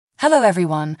Hello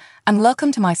everyone, and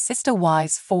welcome to my Sister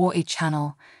Wise 4E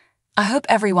channel. I hope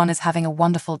everyone is having a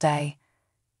wonderful day.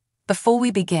 Before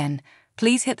we begin,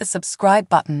 please hit the subscribe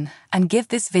button and give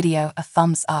this video a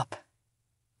thumbs up.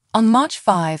 On March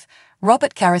 5,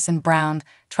 Robert Garrison Brown,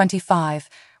 25,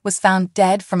 was found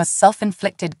dead from a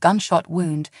self-inflicted gunshot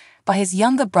wound by his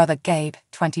younger brother Gabe,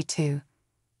 22.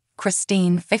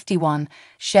 Christine, 51,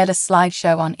 shared a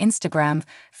slideshow on Instagram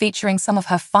featuring some of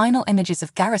her final images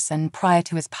of Garrison prior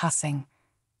to his passing.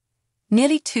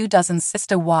 Nearly 24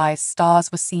 Sister Wives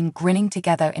stars were seen grinning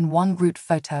together in one group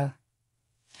photo.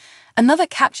 Another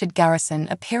captured Garrison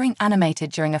appearing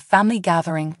animated during a family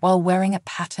gathering while wearing a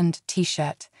patterned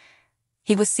t-shirt.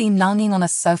 He was seen lounging on a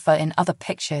sofa in other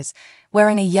pictures,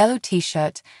 wearing a yellow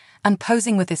t-shirt and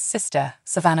posing with his sister,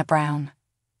 Savannah Brown.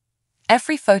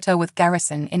 Every photo with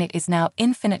Garrison in it is now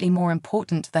infinitely more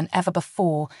important than ever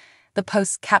before, the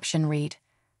post's caption read.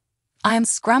 I am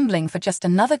scrambling for just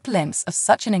another glimpse of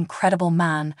such an incredible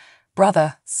man,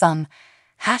 brother, son,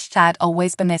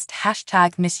 #always be missed,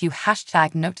 #miss you,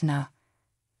 note now.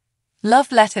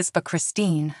 Love letters for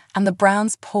Christine and the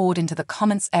Browns poured into the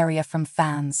comments area from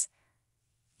fans.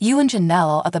 You and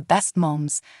Janelle are the best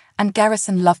moms, and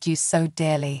Garrison loved you so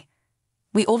dearly.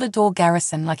 We all adore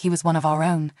Garrison like he was one of our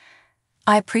own.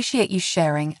 I appreciate you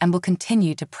sharing and will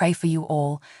continue to pray for you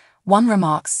all, one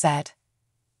remark said.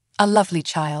 A lovely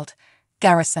child.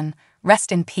 Garrison,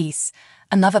 rest in peace,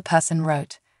 another person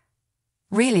wrote.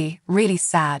 Really, really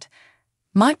sad.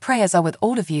 My prayers are with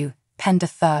all of you, penned a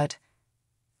third.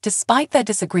 Despite their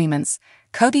disagreements,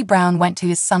 Kody Brown went to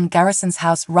his son Garrison's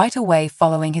house right away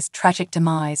following his tragic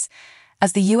demise,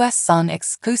 as the US Sun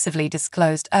exclusively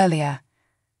disclosed earlier.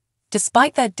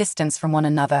 Despite their distance from one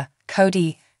another,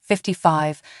 Kody,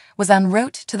 55, was en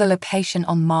route to the location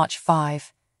on March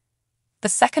 5. The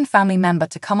second family member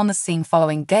to come on the scene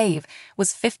following Gabe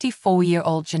was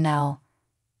 54-year-old Janelle.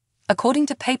 According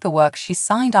to paperwork she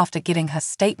signed after giving her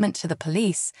statement to the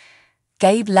police,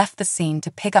 Gabe left the scene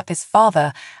to pick up his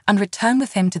father and return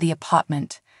with him to the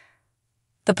apartment.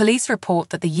 The police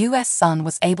report that the US Sun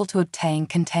was able to obtain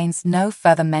contains no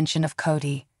further mention of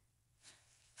Kody.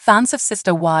 Fans of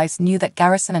Sister Wives knew that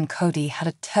Garrison and Kody had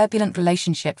a turbulent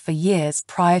relationship for years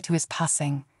prior to his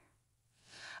passing.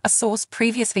 A source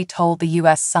previously told the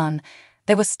US Sun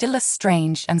they were still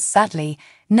estranged and sadly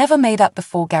never made up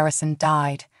before Garrison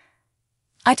died.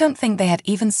 I don't think they had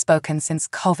even spoken since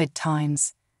COVID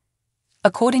times.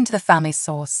 According to the family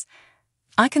source,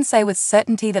 I can say with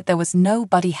certainty that there was no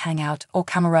buddy hangout or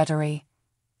camaraderie.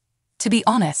 To be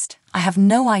honest, I have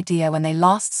no idea when they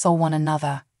last saw one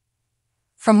another.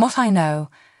 From what I know,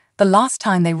 the last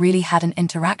time they really had an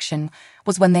interaction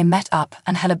was when they met up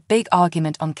and had a big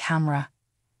argument on camera.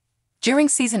 During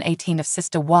season 18 of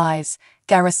Sister Wives,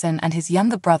 Garrison and his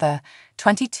younger brother,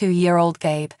 22-year-old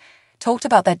Gabe, talked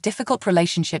about their difficult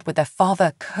relationship with their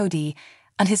father, Kody,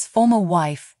 and his former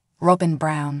wife, Robin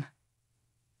Brown.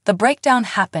 The breakdown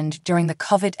happened during the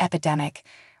COVID epidemic,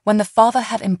 when the father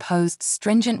had imposed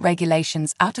stringent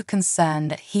regulations out of concern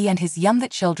that he and his younger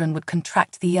children would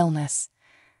contract the illness.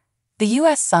 The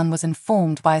US Sun was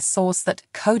informed by a source that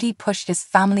Kody pushed his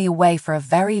family away for a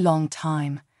very long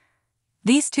time.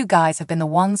 These two guys have been the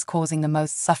ones causing the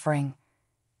most suffering.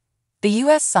 The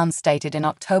US Sun stated in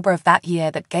October of that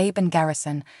year that Gabe and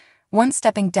Garrison weren't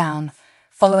stepping down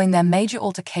following their major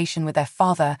altercation with their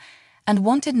father and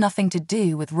wanted nothing to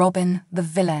do with Robin, the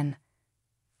villain.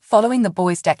 Following the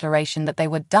boys' declaration that they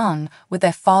were done with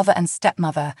their father and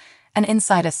stepmother, an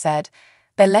insider said,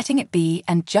 they're letting it be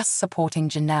and just supporting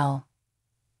Janelle.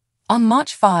 On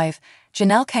March 5,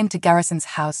 Janelle came to Garrison's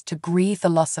house to grieve the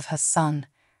loss of her son.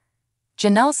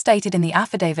 Janelle stated in the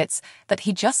affidavits that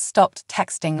he just stopped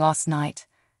texting last night.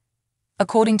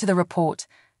 According to the report,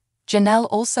 Janelle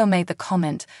also made the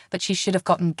comment that she should have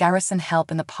gotten Garrison help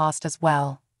in the past as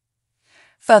well.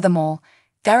 Furthermore,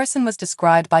 Garrison was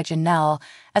described by Janelle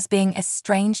as being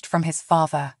estranged from his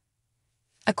father.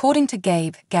 According to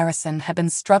Gabe, Garrison had been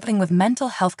struggling with mental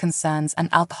health concerns and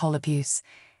alcohol abuse.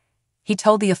 He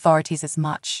told the authorities as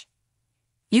much.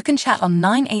 You can chat on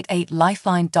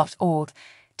 988lifeline.org,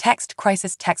 text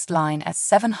crisis text line at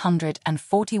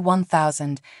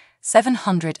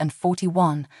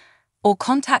 741,741, or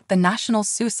contact the National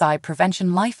Suicide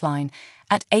Prevention Lifeline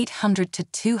at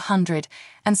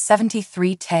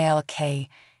 800-273-TLK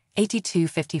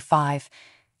 8255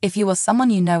 if you or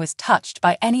someone you know is touched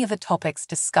by any of the topics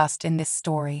discussed in this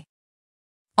story.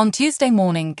 On Tuesday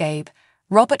morning, Gabe,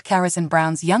 Robert Garrison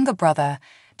Brown's younger brother,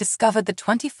 discovered the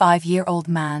 25-year-old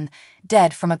man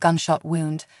dead from a gunshot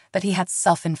wound that he had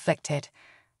self-inflicted.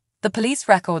 The police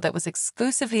record that was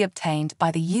exclusively obtained by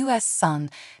the US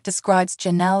Sun describes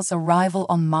Janelle's arrival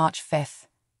on March 5th.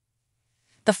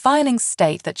 The filings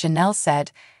state that Janelle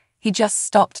said, "He just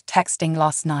stopped texting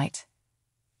last night."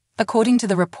 According to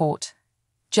the report,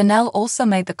 Janelle also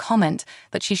made the comment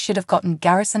that she should have gotten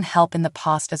Garrison help in the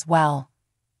past as well.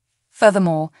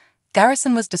 Furthermore,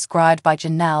 Garrison was described by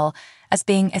Janelle as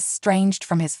being estranged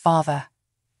from his father.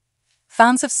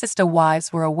 Fans of Sister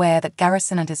Wives were aware that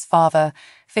Garrison and his father,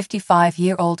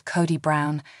 55-year-old Kody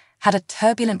Brown, had a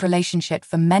turbulent relationship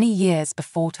for many years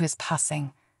before to his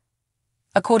passing.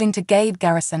 According to Gabe,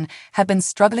 Garrison had been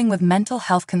struggling with mental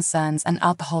health concerns and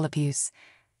alcohol abuse.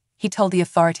 He told the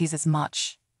authorities as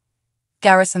much.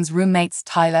 Garrison's roommates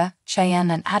Tyler, Cheyenne,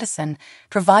 and Addison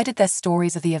provided their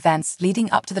stories of the events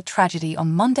leading up to the tragedy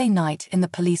on Monday night in the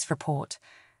police report.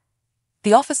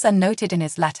 The officer noted in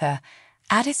his letter,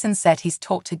 Addison said he's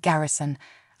talked to Garrison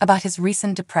about his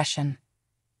recent depression.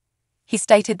 He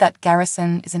stated that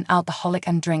Garrison is an alcoholic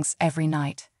and drinks every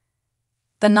night.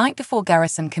 The night before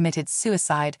Garrison committed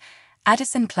suicide,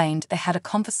 Addison claimed they had a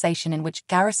conversation in which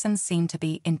Garrison seemed to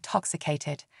be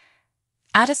intoxicated.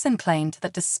 Addison claimed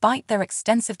that despite their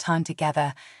extensive time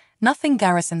together, nothing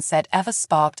Garrison said ever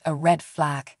sparked a red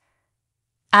flag.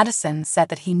 Addison said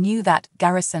that he knew that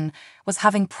Garrison was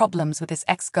having problems with his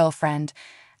ex-girlfriend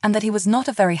and that he was not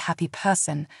a very happy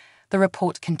person, the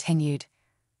report continued.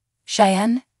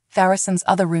 Cheyenne, Garrison's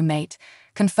other roommate,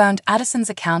 confirmed Addison's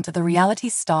account of the reality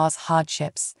star's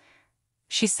hardships.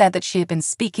 She said that she had been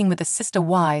speaking with the Sister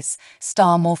Wives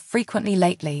star more frequently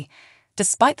lately,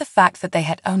 despite the fact that they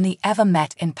had only ever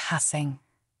met in passing.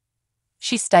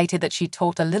 She stated that she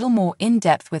talked a little more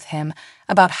in-depth with him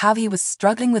about how he was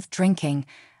struggling with drinking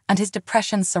and his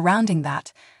depression surrounding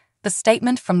that, the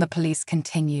statement from the police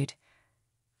continued.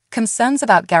 Concerns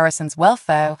about Garrison's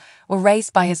welfare were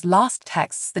raised by his last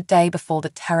texts the day before the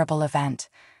terrible event.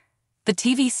 The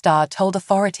TV star told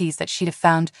authorities that she'd have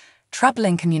found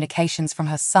troubling communications from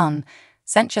her son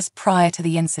sent just prior to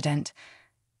the incident.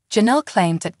 Janelle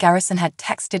claimed that Garrison had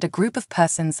texted a group of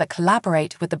persons that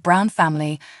collaborate with the Brown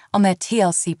family on their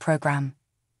TLC program.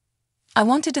 "I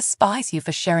want to despise you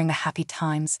for sharing the happy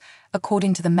times,"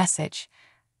 according to the message.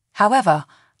 "However,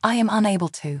 I am unable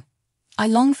to. I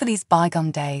long for these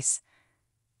bygone days."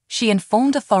 She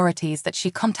informed authorities that she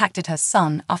contacted her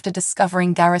son after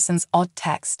discovering Garrison's odd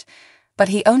text, but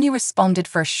he only responded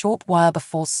for a short while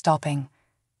before stopping.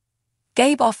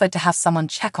 Gabe offered to have someone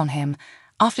check on him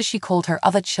after she called her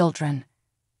other children.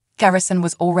 Garrison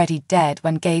was already dead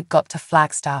when Gabe got to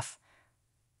Flagstaff.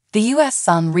 The US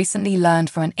Sun recently learned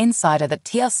from an insider that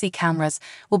TLC cameras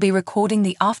will be recording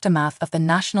the aftermath of the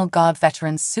National Guard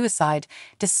veteran's suicide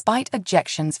despite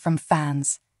objections from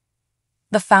fans.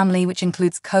 The family, which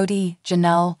includes Kody,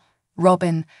 Janelle,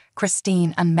 Robin,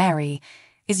 Christine, and Mary,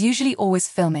 is usually always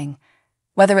filming,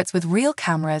 whether it's with real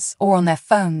cameras or on their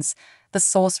phones, the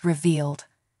source revealed.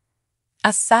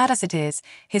 As sad as it is,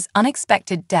 his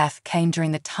unexpected death came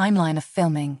during the timeline of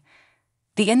filming.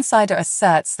 The insider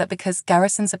asserts that because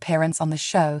Garrison's appearance on the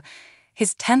show,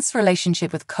 his tense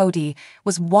relationship with Kody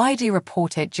was widely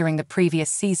reported during the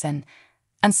previous season,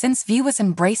 and since viewers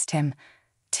embraced him,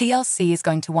 TLC is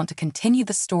going to want to continue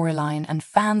the storyline and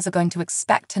fans are going to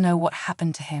expect to know what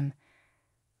happened to him.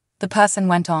 The person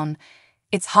went on,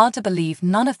 "It's hard to believe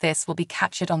none of this will be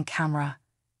captured on camera.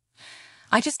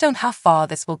 I just don't know how far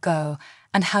this will go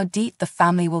and how deep the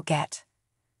family will get."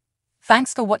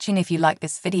 Thanks for watching. If you like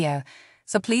this video,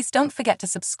 so please don't forget to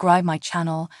subscribe my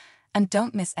channel and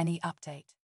don't miss any update.